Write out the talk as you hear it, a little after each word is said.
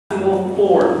maximum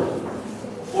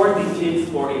 4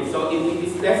 digits for it. So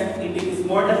if it is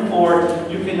more than 4,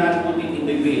 you cannot put it in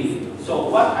the grades. So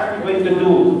what are we going to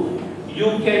do?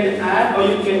 You can add, or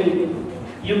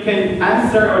you can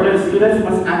answer, or the students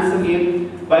must answer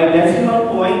it by decimal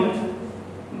point.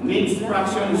 Mixed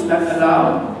fraction is not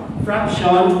allowed.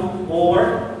 Fraction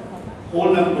or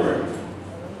whole number.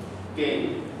 Okay.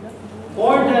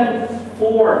 More than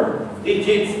 4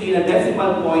 digits in a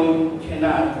decimal point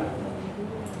cannot.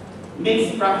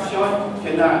 Mixed fraction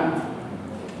cannot.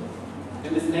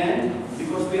 Understand?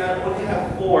 Because we only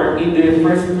have 4 in the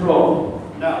first row.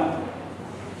 Now,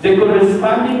 the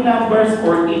corresponding numbers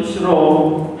for each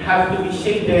row have to be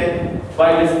shaded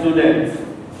by the students.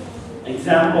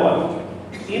 Example,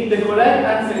 if the correct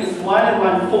answer is 1 and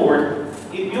 1/4,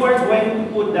 if you are going to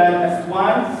put that as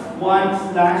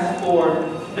 1/4,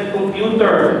 the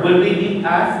computer will read it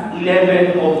as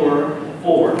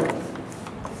 11/4.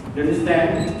 You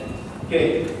understand?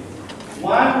 Okay.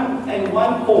 1 and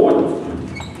 1/4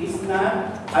 is not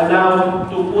allowed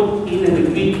to put in a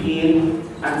built-in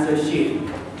answer sheet.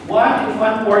 1 and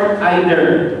 1/4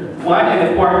 either. 1 and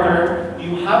a quarter,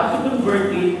 you have to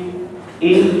convert it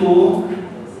into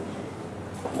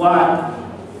what?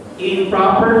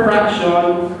 Improper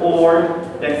fraction or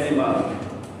decimal.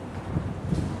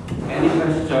 Any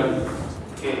questions?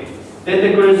 Okay. Then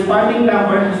the corresponding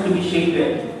number has to be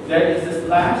shaded. There is a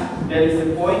slash, there is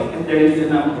a point, and there is a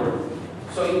number.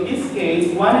 So in this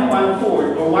case, 1 and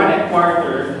 1/4 or 1 and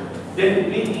quarter,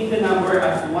 then read in the number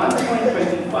as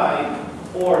 1.25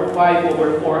 or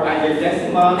 5/4, either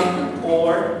decimal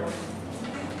or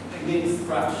mixed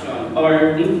fraction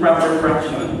or improper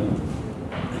fraction.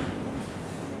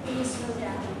 Can you slow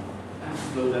down?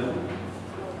 Slow down.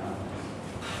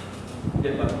 Do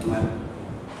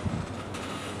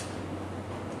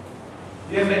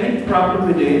you have any problem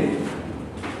with this?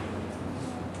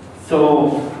 So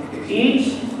each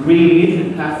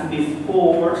read has these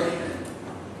 4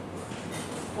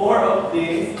 of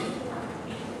these.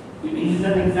 This is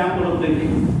an example of the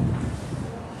game.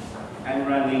 I'm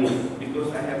running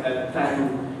because I have a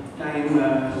time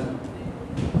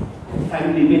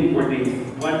limit for this.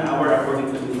 1 hour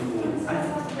according to the school.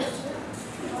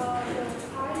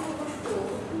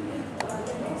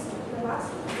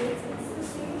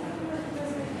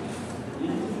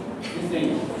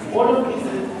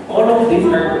 All of these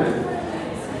are correct.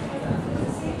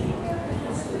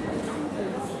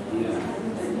 Yeah.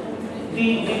 The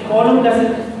column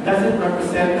doesn't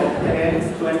represent of 10s,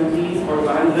 20s, or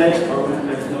 100s, or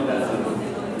 100s. No, that's not.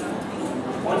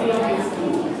 Only of these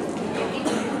 2.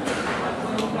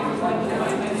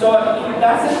 So it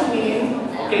doesn't mean,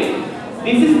 okay,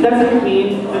 doesn't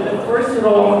mean that the first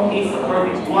row is for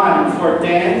ones, for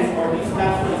 10s, or this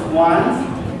number is 1s,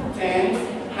 10s,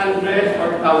 100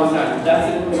 or 1,000,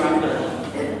 doesn't matter.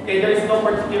 Okay, there is no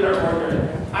particular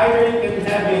order. Either you can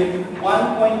have it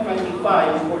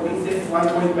 1.25, or this is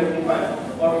 1.25,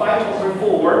 or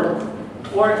 5/4,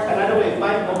 or another way,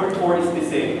 5/4 is the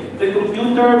same. The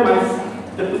computer will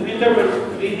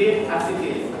read it as it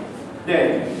is.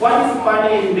 Then, what is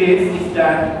funny in this is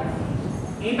that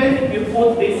even if you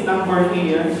put this number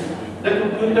here, the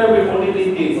computer will only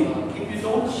read this. If you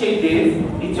don't shade this,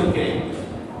 it's okay.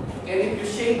 And if you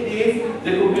shade this,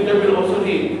 the computer will also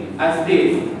read as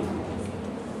this.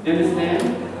 Do you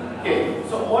understand? Okay,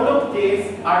 so all of these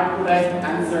are correct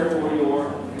answer for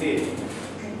your list.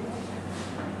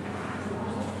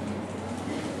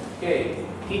 Okay,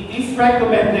 it is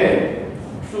recommended,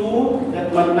 true,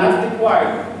 that but not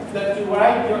required, that you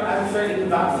write your answer in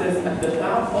boxes at the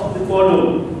top of the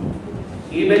column.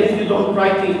 Even if you don't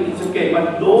write it, it's okay,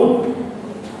 but do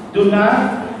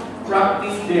not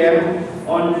practice them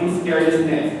on this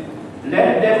carelessness.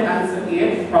 Let them answer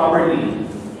it properly.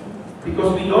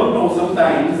 Because we don't know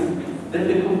sometimes that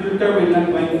the computer will not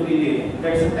going to read it.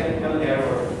 There's a technical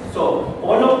error. So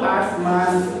all of us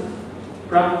must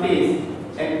practice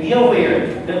and be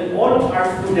aware that all of our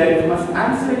students must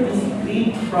answer these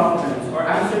 3 problems or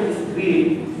answer this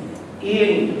grid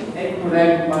in a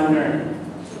correct manner.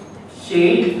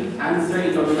 Shade, answer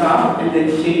it on top, and then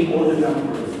shade all the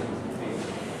numbers.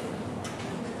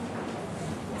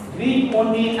 Grid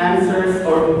only answers,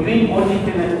 or grid only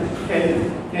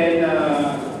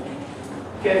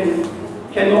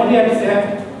can only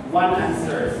accept one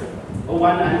answer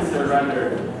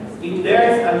rather. If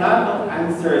there's a lot of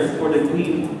answers for the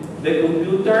grid, the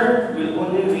computer will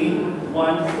only read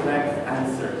one correct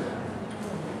answer.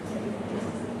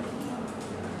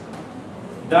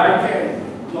 Darken,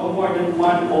 no more than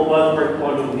 1 oval per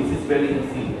column. This is very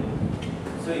easy.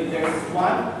 So if there's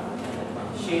 1,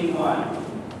 shade 1.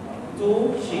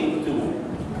 2, shade 2.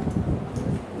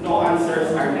 No, no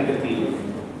answers are negative.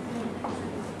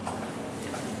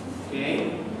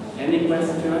 Okay? Any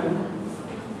question?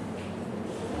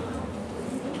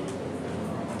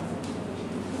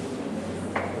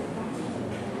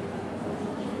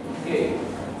 Okay.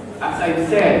 As I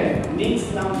said,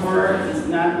 mixed number is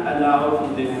not allowed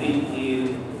in the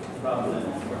fill-in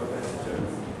problems or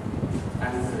questions.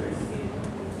 Answers.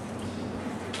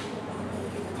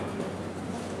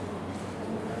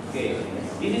 Okay.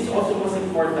 This is also most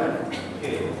important.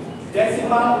 Okay.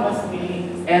 Decimal must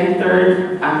be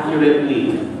entered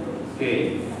accurately.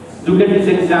 Okay. Look at this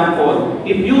example.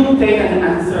 If you take an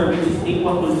answer which is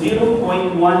equal to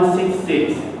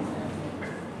 0.166,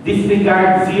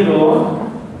 disregard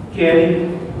 0, carry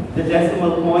the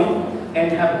decimal point,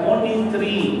 and have only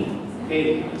three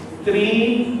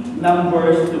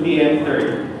numbers to be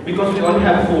entered. Because we only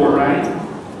have 4, right?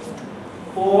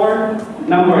 4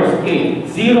 numbers. Okay.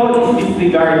 0 is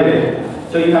disregarded.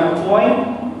 So you have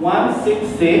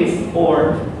 0.166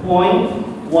 or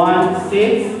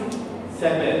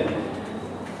 0.167.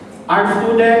 Our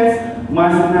students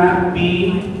must not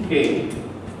be, okay,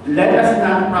 let us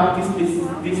not practice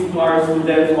this to our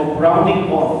students of rounding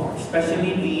off,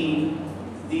 especially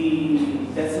the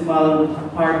decimal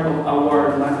part of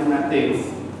our mathematics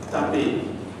topic.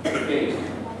 Okay.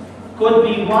 Could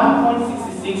be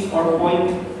 1.66 or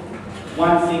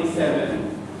 0.167.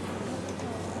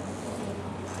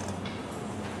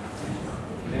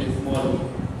 Very small.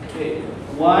 Okay.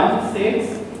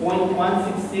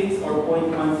 0.166 or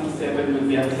 0.167 will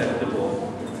be acceptable.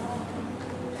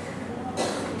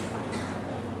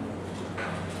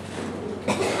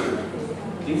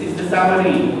 This is the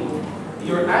summary.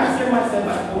 Your answer must have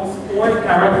at most 4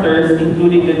 characters,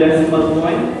 including the decimal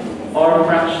point or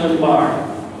fraction bar.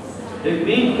 The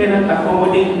grid cannot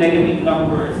accommodate negative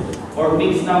numbers or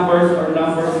mixed numbers or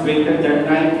numbers greater than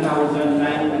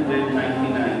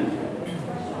 9,999.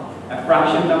 A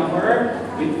fraction number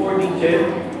with 4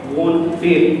 digits won't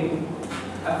fit.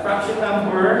 A fraction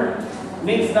number,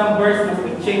 mixed numbers must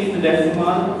be changed to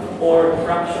decimal or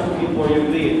fraction before you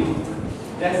grid.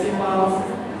 Decimals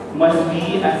must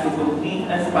be as complete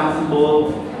as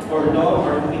possible for no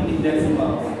or repeated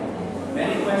decimals.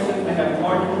 Many questions may have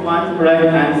more than one correct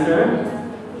answer,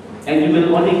 and you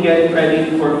will only get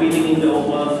credit for filling in the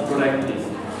ovals correctly.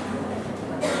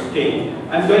 Okay,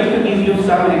 I'm going to give you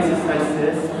some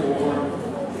exercises for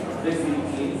this week.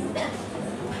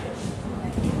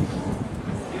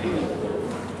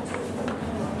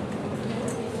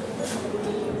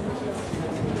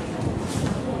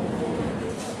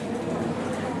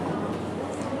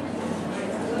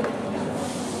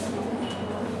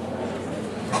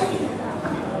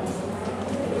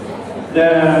 The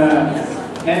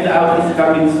handout is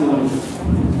coming soon.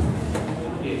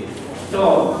 Okay. So,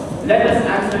 let us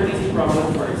answer this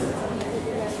problem first.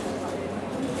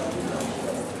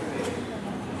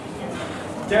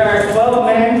 There are 12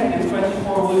 men and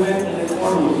 24 women in the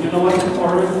chorus. You know what the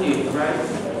chorus is, right?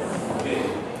 Okay.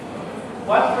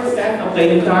 What percent of the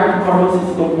entire chorus is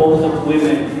composed of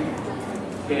women?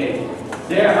 Okay.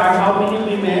 There are how many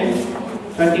women?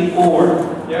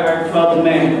 24. There are 12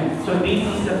 men. So this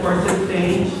is the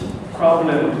percentage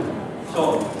problem.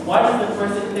 So what is the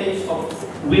percentage of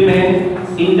women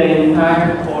in the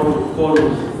entire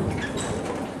chorus?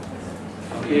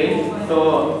 Okay,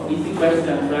 so easy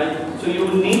question, right? So you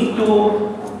need to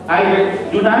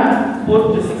either do not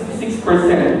put the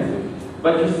 66%,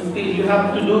 but you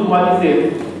have to do what is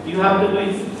it? You have to do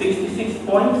it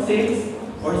 66.6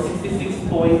 or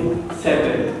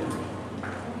 66.7.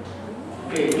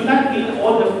 Okay, do not fill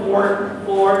all the four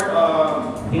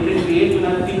in the grid. Do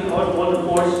not fill all the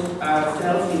 4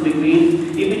 cells in the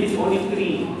grid. If it is only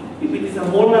 3, if it is a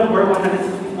whole number,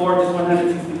 164, just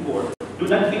 164. Do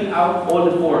not fill out all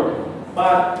the 4.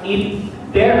 But if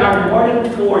there are more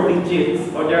than 4 digits,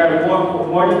 or there are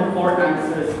more than 4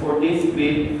 answers for this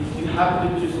grid, you have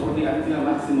to choose only until a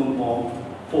maximum of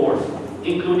 4,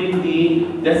 including the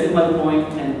decimal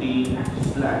point and the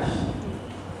slash.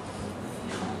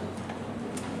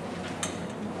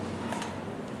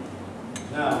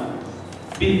 Now,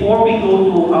 before we go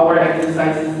to our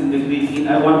exercises in the grid,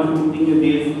 I want to continue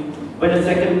this by the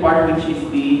second part, which is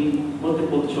the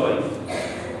multiple choice.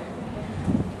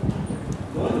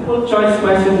 Multiple choice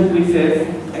question quizzes,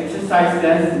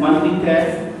 exercises, monthly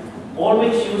tests,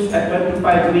 always use a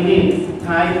 25 minutes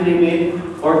time limit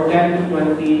or 10 to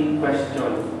 20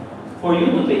 questions. For you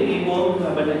to be able to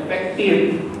have an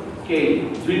effective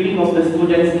drilling of the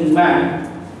students in math,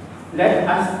 let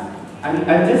us I'm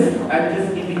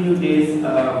just giving you these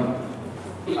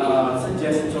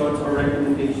suggestions or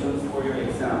recommendations for your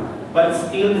exam. But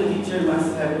still, the teacher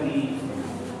must have the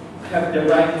have the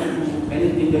right to do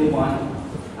anything they want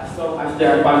as long as they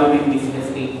are following this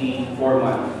SAT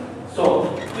format. So,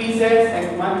 quizzes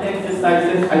and math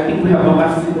exercises, I think we have a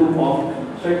maximum of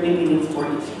 30 minutes for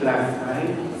each class,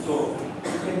 right? So,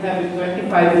 you can have it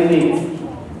 25 minutes.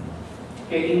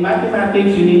 Okay, in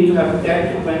mathematics, you need to have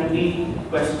 10 to 20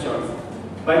 questions.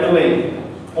 By the way,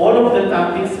 all of the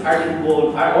topics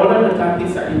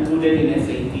are included in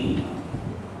SAT.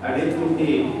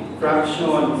 Arithmetic,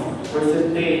 fractions,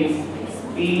 percentage,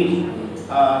 speed,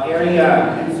 area,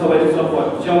 and so on and so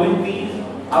forth. Geometry,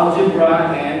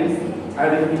 algebra, and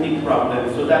arithmetic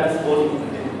problems. So that is all included.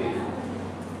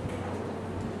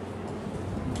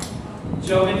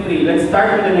 Geometry. Let's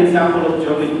start with an example of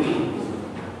geometry.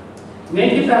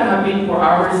 Make it a habit for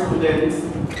our students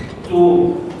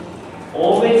to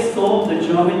always solve the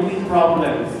geometry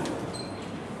problems.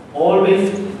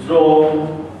 Always draw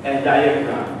a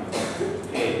diagram.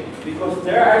 Okay. Because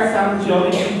there are some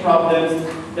geometry problems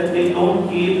that they don't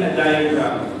give a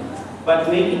diagram. But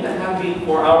make it a habit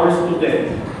for our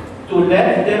students to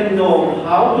let them know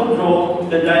how to draw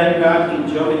the diagram in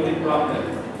geometry problems.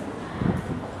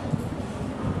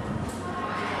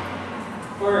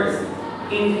 First,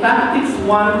 in Tactics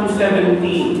 1 to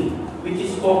 17, which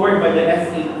is covered by the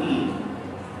SAT,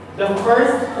 the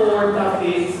first four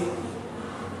topics,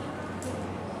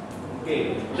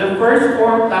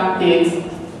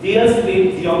 deals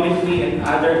with geometry and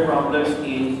other problems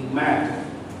in math.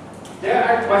 There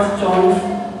are questions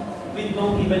with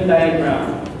no given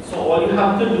diagram. So all you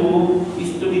have to do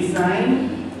is to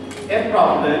design a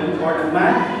problem or a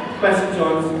math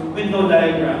questions with no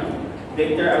diagram.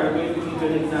 Later I will going to give you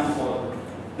an example.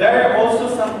 There are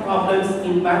also some problems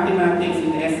in mathematics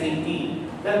in SAT.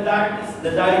 That is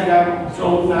the diagram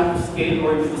shown not to scale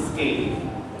or to scale.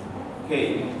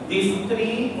 Okay, these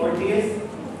three or this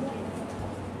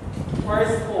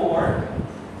first four.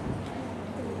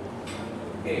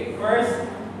 Okay, first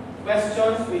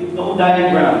questions with no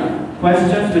diagram.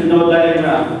 Questions with no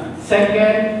diagram.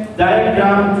 Second,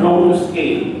 diagram drawn to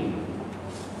scale.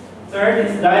 Third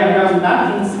is diagram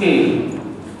not in scale.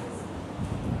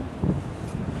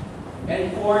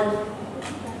 And fourth,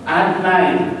 add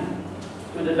line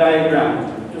to the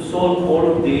diagram to solve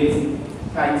all of these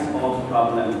kinds of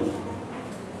problems.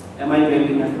 Am I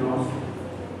getting across?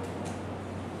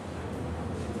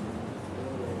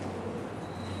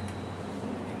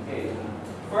 Okay.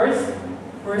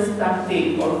 First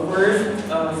tactic or first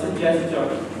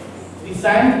suggestion.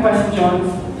 Design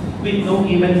questions with no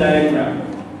given diagram.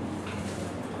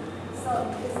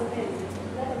 So, is it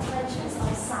the questions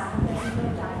are some and no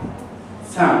diagram?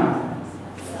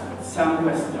 Some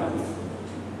questions.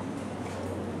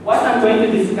 What I'm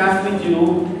going to discuss with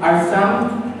you are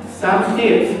some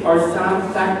tips or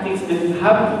some tactics that you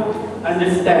have to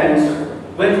understand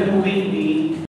when doing the